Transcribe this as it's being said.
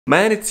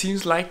Man, it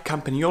seems like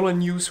Campagnolo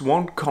news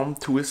won't come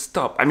to a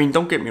stop. I mean,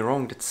 don't get me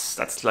wrong,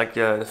 that's like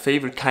the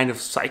favorite kind of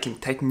cycling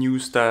tech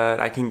news that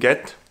I can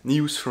get.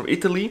 News from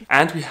Italy.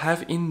 And we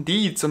have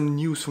indeed some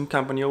news from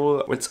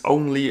Campagnolo. It's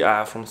only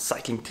from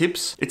Cycling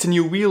Tips. It's a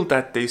new wheel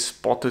that they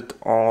spotted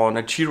on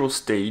a Giro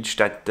stage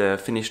that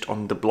finished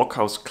on the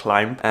blockhouse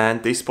climb.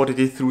 And they spotted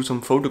it through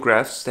some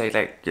photographs. They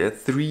like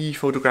 3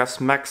 photographs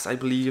max, I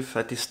believe,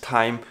 at this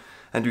time.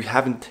 And we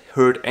haven't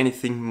heard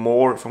anything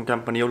more from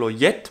Campagnolo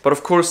yet. But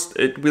of course,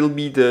 it will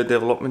be the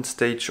development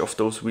stage of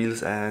those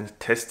wheels and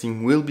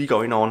testing will be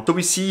going on. So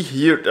we see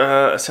here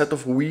a set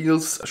of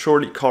wheels,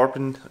 surely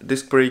carbon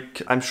disc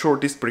brake, I'm sure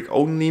disc brake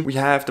only. We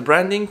have the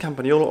branding,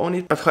 Campagnolo on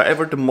it, but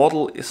however, the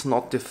model is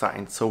not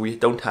defined. So we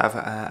don't have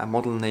a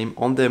model name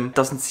on them.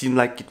 Doesn't seem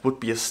like it would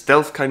be a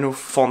stealth kind of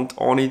font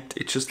on it.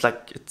 It's just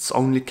like it's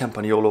only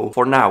Campagnolo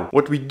for now.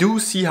 What we do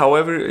see,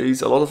 however,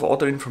 is a lot of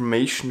other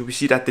information. We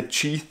see that the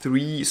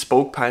G3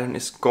 spoke pattern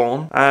is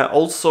gone.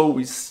 Also,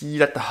 we see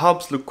that the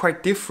hubs look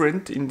quite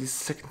different in this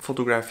second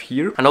photograph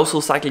here. And also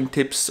Cycling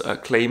Tips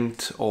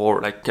claimed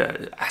or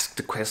asked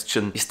the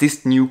question, is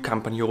this new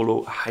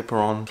Campagnolo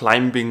Hyperon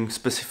climbing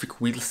specific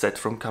wheel set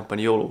from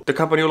Campagnolo? The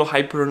Campagnolo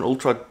Hyperon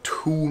Ultra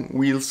 2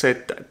 wheel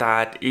set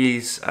that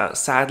is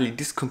sadly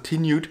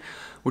discontinued,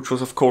 which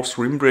was of course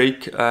rim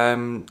brake,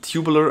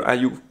 tubular.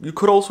 You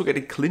could also get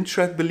a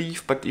clincher, I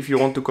believe, but if you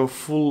want to go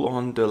full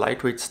on the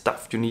lightweight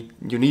stuff, you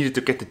needed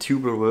to get the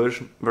tubular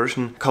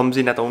version. Comes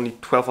in at only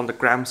 1200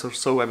 grams or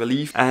so, I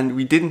believe. And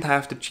we didn't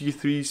have the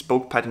G3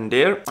 spoke pattern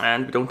there,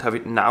 and we don't have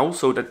it now,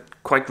 so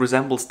that quite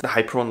resembles the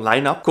Hyperon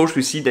lineup. Of course,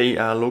 we see they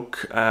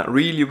look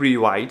really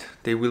wide.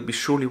 They will be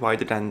surely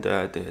wider than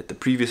the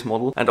previous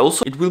model, and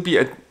also it will be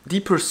a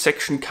deeper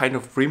section kind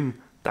of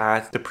rim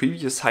that the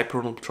previous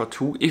Hyperon Ultra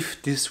 2,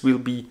 if this will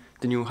be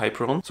the new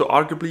Hyperon. So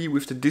arguably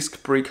with the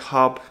disc brake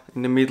hub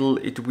in the middle,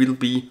 it will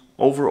be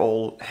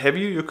overall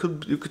heavier, you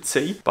could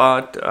say,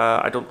 but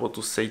I don't want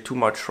to say too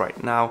much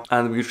right now,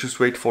 and we'll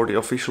just wait for the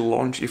official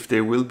launch if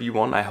there will be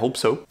one. I hope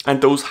so. And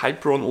those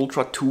Hyperon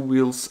Ultra 2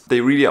 wheels, they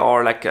really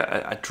are like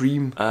a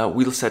dream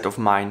wheel set of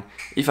mine.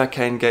 If I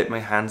can get my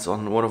hands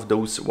on one of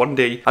those one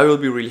day, I will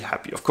be really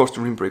happy. Of course,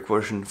 the rim brake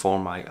version for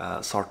my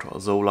Sarto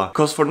Azola,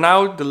 because for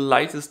now the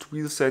lightest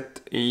wheel set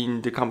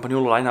in the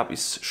Campagnolo lineup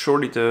is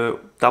surely the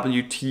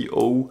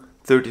WTO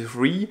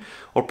 33,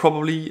 or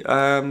probably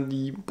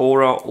the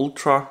Bora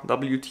Ultra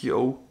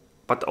WTO,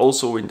 but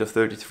also in the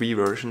 33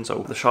 version.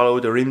 So the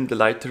shallower the rim, the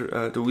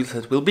lighter the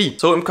wheelset will be.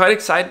 So I'm quite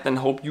excited and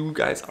hope you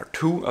guys are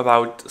too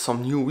about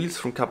some new wheels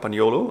from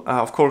Campagnolo.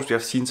 Of course, we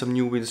have seen some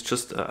new wheels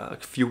just a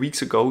few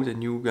weeks ago, the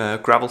new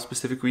gravel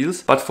specific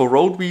wheels. But for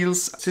road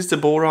wheels, since the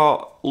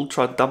Bora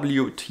Ultra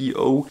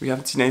WTO, we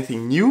haven't seen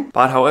anything new.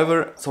 But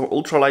however, some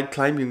ultralight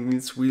climbing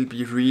wheels will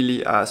be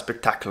really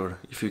spectacular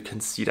if you can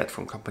see that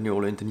from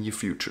Campagnolo in the near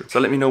future. So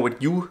let me know what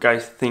you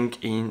guys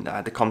think in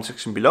the comment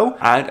section below,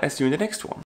 and I'll see you in the next one.